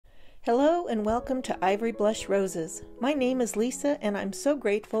and welcome to Ivory Blush Roses. My name is Lisa and I'm so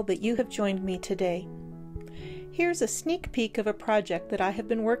grateful that you have joined me today. Here's a sneak peek of a project that I have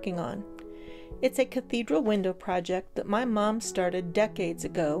been working on. It's a cathedral window project that my mom started decades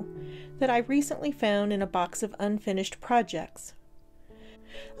ago that I recently found in a box of unfinished projects.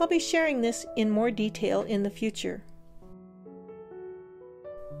 I'll be sharing this in more detail in the future.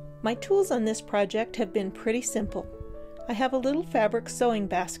 My tools on this project have been pretty simple. I have a little fabric sewing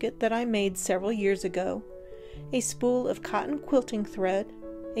basket that I made several years ago, a spool of cotton quilting thread,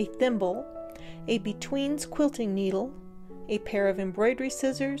 a thimble, a betweens quilting needle, a pair of embroidery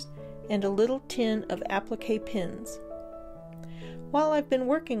scissors, and a little tin of applique pins. While I've been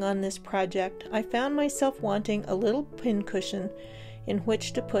working on this project, I found myself wanting a little pincushion in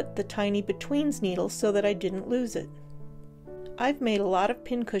which to put the tiny betweens needle so that I didn't lose it. I've made a lot of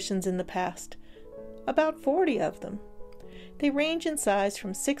pincushions in the past, about 40 of them. They range in size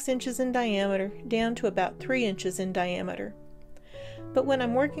from 6 inches in diameter down to about 3 inches in diameter. But when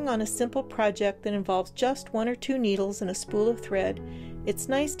I'm working on a simple project that involves just 1 or 2 needles and a spool of thread, it's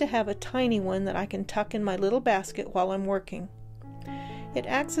nice to have a tiny one that I can tuck in my little basket while I'm working. It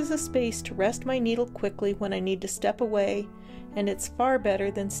acts as a space to rest my needle quickly when I need to step away, and it's far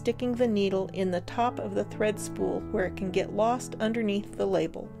better than sticking the needle in the top of the thread spool where it can get lost underneath the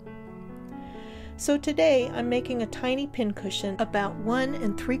label. So today I'm making a tiny pincushion about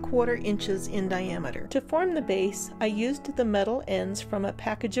 1 3/4 inches in diameter. To form the base, I used the metal ends from a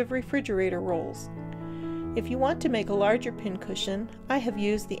package of refrigerator rolls. If you want to make a larger pincushion, I have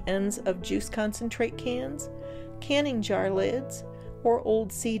used the ends of juice concentrate cans, canning jar lids, or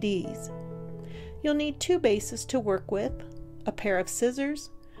old CDs. You'll need 2 bases to work with, a pair of scissors,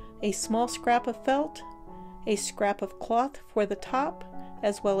 a small scrap of felt, a scrap of cloth for the top,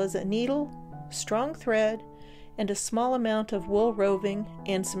 as well as a needle, strong thread, and a small amount of wool roving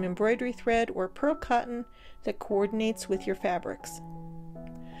and some embroidery thread or pearl cotton that coordinates with your fabrics.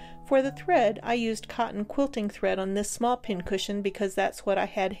 For the thread, I used cotton quilting thread on this small pincushion because that's what I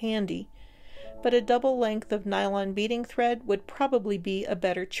had handy, but a double length of nylon beading thread would probably be a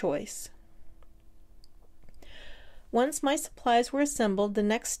better choice. Once my supplies were assembled, the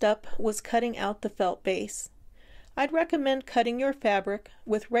next step was cutting out the felt base. I'd recommend cutting your fabric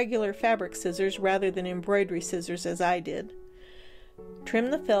with regular fabric scissors rather than embroidery scissors as I did.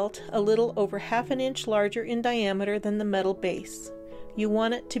 Trim the felt a little over 1/2 inch larger in diameter than the metal base. You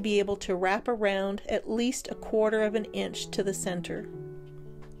want it to be able to wrap around at least 1/4 inch to the center.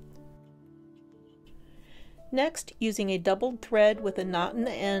 Next, using a doubled thread with a knot in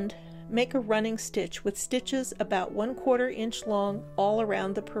the end, make a running stitch with stitches about 1/4 inch long all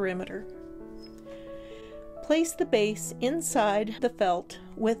around the perimeter. Place the base inside the felt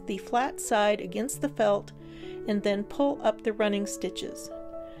with the flat side against the felt and then pull up the running stitches.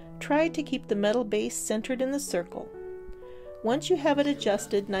 Try to keep the metal base centered in the circle. Once you have it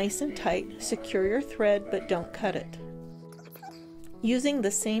adjusted nice and tight, secure your thread but don't cut it. Using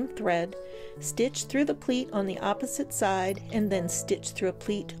the same thread, stitch through the pleat on the opposite side and then stitch through a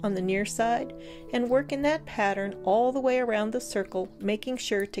pleat on the near side and work in that pattern all the way around the circle, making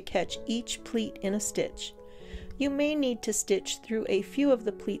sure to catch each pleat in a stitch. You may need to stitch through a few of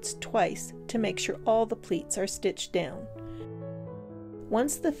the pleats twice to make sure all the pleats are stitched down.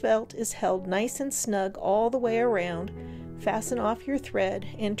 Once the felt is held nice and snug all the way around, fasten off your thread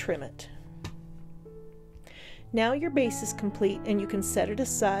and trim it. Now your base is complete and you can set it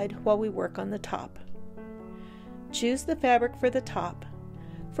aside while we work on the top. Choose the fabric for the top.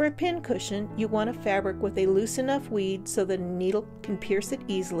 For a pincushion, you want a fabric with a loose enough weed so that a needle can pierce it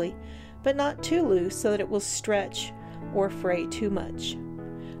easily, but not too loose so that it will stretch or fray too much.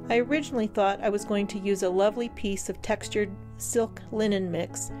 I originally thought I was going to use a lovely piece of textured silk linen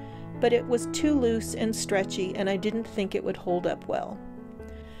mix, but it was too loose and stretchy and I didn't think it would hold up well.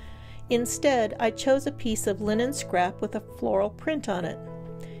 Instead, I chose a piece of linen scrap with a floral print on it.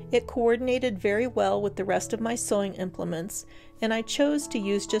 It coordinated very well with the rest of my sewing implements, and I chose to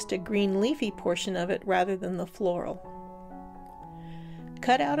use just a green leafy portion of it rather than the floral.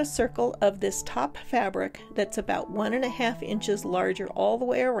 Cut out a circle of this top fabric that's about 1.5 inches larger all the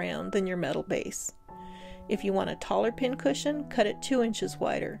way around than your metal base. If you want a taller pincushion, cut it 2 inches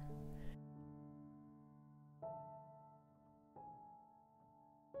wider.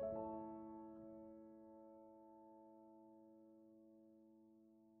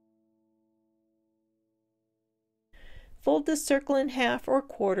 Fold this circle in half or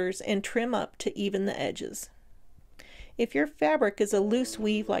quarters and trim up to even the edges. If your fabric is a loose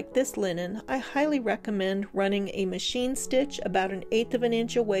weave like this linen, I highly recommend running a machine stitch about 1/8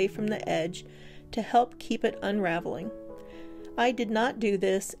 inch away from the edge to help keep it unraveling. I did not do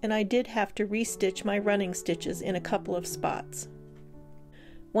this, and I did have to restitch my running stitches in a couple of spots.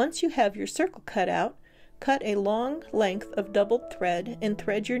 Once you have your circle cut out, cut a long length of doubled thread and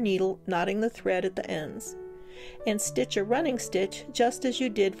thread your needle, knotting the thread at the ends. And stitch a running stitch just as you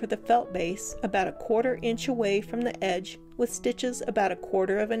did for the felt base, about a 1/4 inch away from the edge, with stitches about a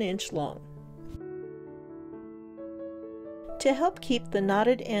 1/4 of an inch long. To help keep the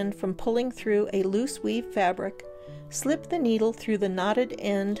knotted end from pulling through a loose weave fabric, slip the needle through the knotted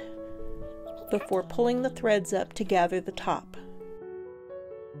end before pulling the threads up to gather the top.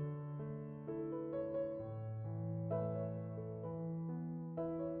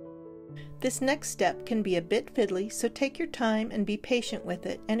 This next step can be a bit fiddly, so take your time and be patient with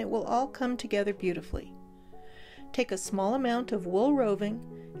it, and it will all come together beautifully. Take a small amount of wool roving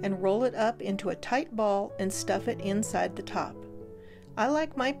and roll it up into a tight ball and stuff it inside the top. I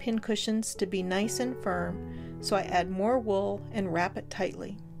like my pincushions to be nice and firm, so I add more wool and wrap it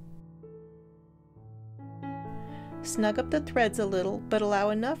tightly. Snug up the threads a little, but allow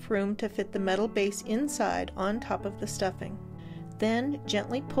enough room to fit the metal base inside on top of the stuffing. Then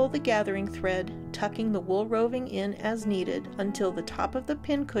gently pull the gathering thread, tucking the wool roving in as needed until the top of the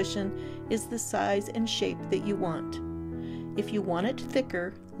pincushion is the size and shape that you want. If you want it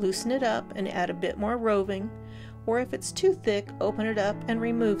thicker, loosen it up and add a bit more roving, or if it's too thick, open it up and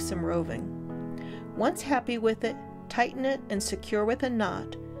remove some roving. Once happy with it, tighten it and secure with a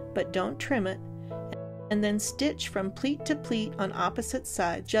knot, but don't trim it, and then stitch from pleat to pleat on opposite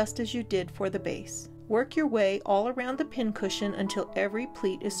sides just as you did for the base. Work your way all around the pincushion until every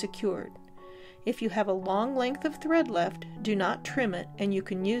pleat is secured. If you have a long length of thread left, do not trim it, and you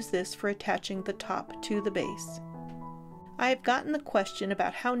can use this for attaching the top to the base. I have gotten the question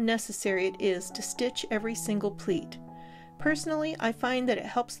about how necessary it is to stitch every single pleat. Personally, I find that it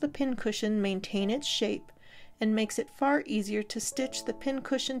helps the pincushion maintain its shape and makes it far easier to stitch the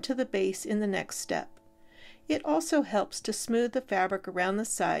pincushion to the base in the next step. It also helps to smooth the fabric around the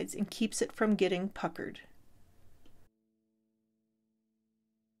sides and keeps it from getting puckered.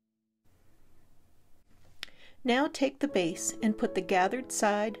 Now take the base and put the gathered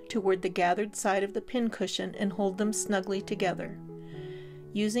side toward the gathered side of the pincushion and hold them snugly together.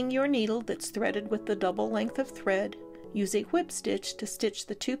 Using your needle that's threaded with the double length of thread, use a whip stitch to stitch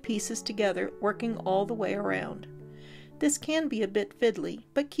the two pieces together, working all the way around. This can be a bit fiddly,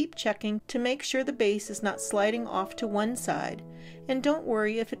 but keep checking to make sure the base is not sliding off to one side, and don't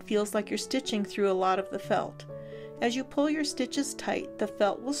worry if it feels like you're stitching through a lot of the felt. As you pull your stitches tight, the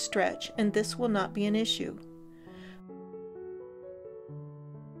felt will stretch, and this will not be an issue.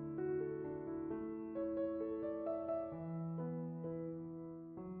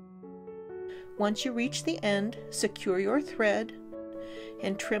 Once you reach the end, secure your thread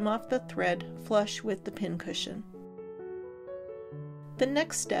and trim off the thread flush with the pincushion. The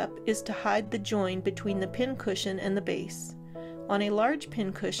next step is to hide the join between the pincushion and the base. On a large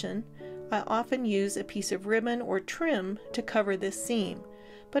pincushion, I often use a piece of ribbon or trim to cover this seam,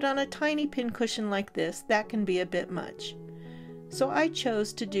 but on a tiny pincushion like this, that can be a bit much. So I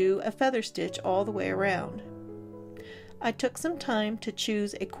chose to do a feather stitch all the way around. I took some time to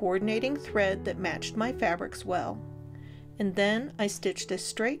choose a coordinating thread that matched my fabrics well, and then I stitched a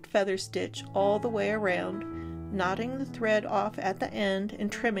straight feather stitch all the way around, knotting the thread off at the end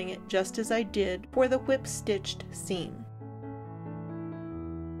and trimming it just as I did for the whip stitched seam.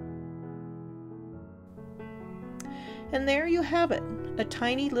 And there you have it, a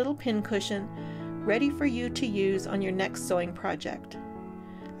tiny little pincushion ready for you to use on your next sewing project.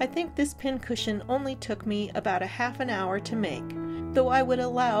 I think this pincushion only took me about a half an hour to make, though I would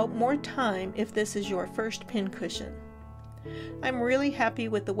allow more time if this is your first pincushion. I'm really happy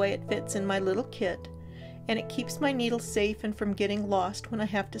with the way it fits in my little kit, and it keeps my needle safe and from getting lost when I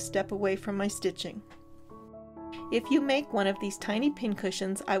have to step away from my stitching. If you make one of these tiny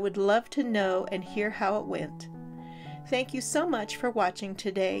pincushions, I would love to know and hear how it went. Thank you so much for watching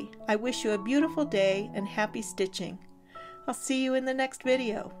today. I wish you a beautiful day and happy stitching. I'll see you in the next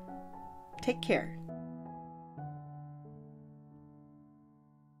video. Take care.